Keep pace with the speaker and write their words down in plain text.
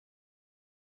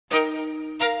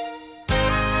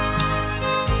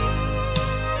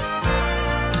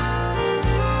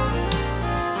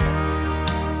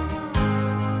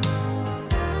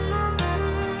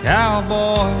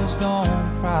cowboys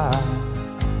don't cry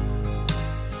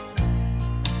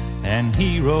and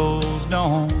heroes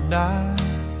don't die.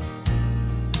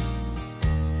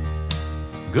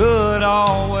 Good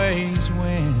always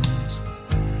wins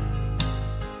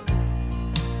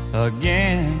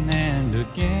again and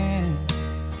again.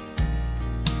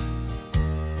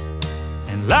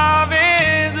 And love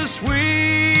is a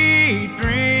sweet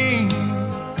dream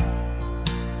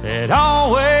that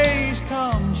always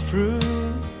comes true.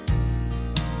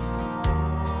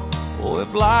 Oh,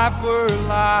 if life were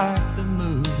like the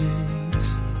movies,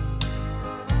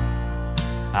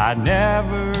 I'd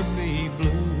never be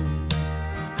blue.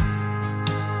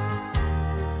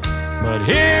 But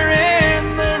here in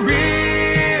the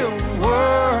real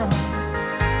world,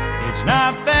 it's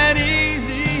not that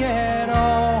easy at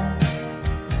all.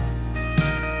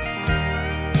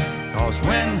 'Cause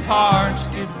when hearts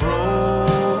get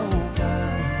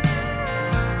broken,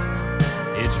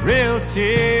 it's real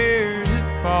tears that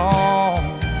fall.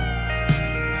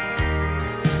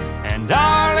 And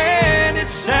darling,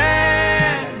 it's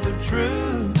sad but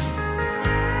true,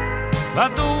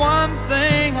 but the one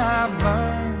thing I've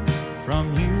learned from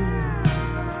you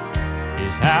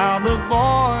is how the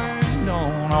boy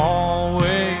don't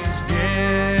always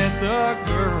get the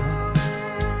girl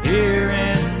here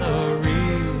in the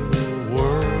real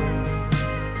world.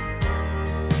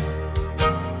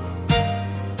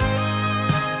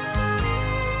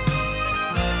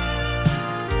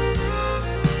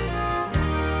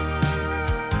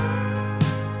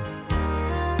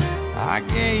 I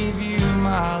gave you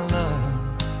my love,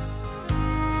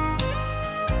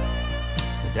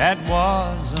 that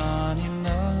wasn't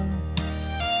enough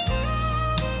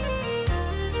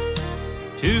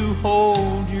to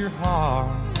hold your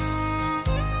heart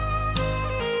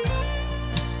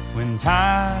when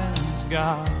times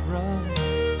got rough.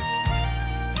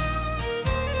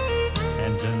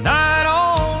 And tonight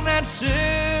on that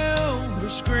silver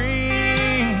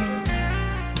screen,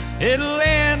 it'll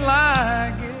end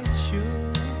like it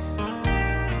should.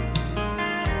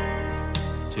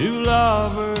 Two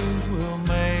lovers will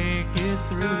make it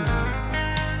through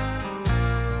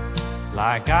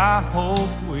like I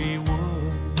hoped we would.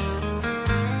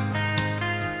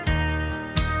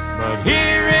 But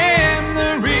here in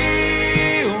the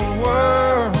real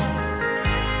world,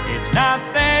 it's not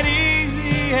that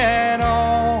easy at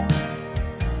all.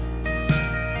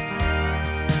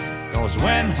 'Cause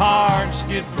when hearts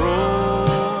get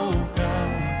broken,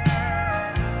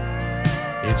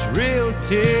 it's real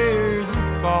tears that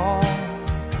fall.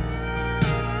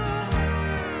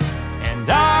 And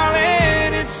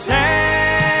darling, it's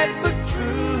sad but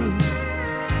true,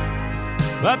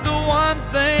 but the one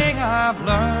thing I've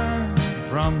learned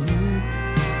from you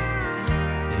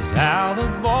is how the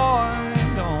boy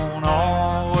don't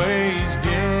always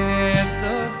get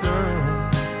the girl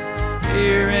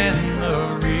here in the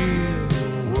real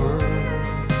world.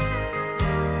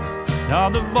 No,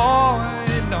 the boy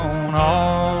don't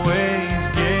always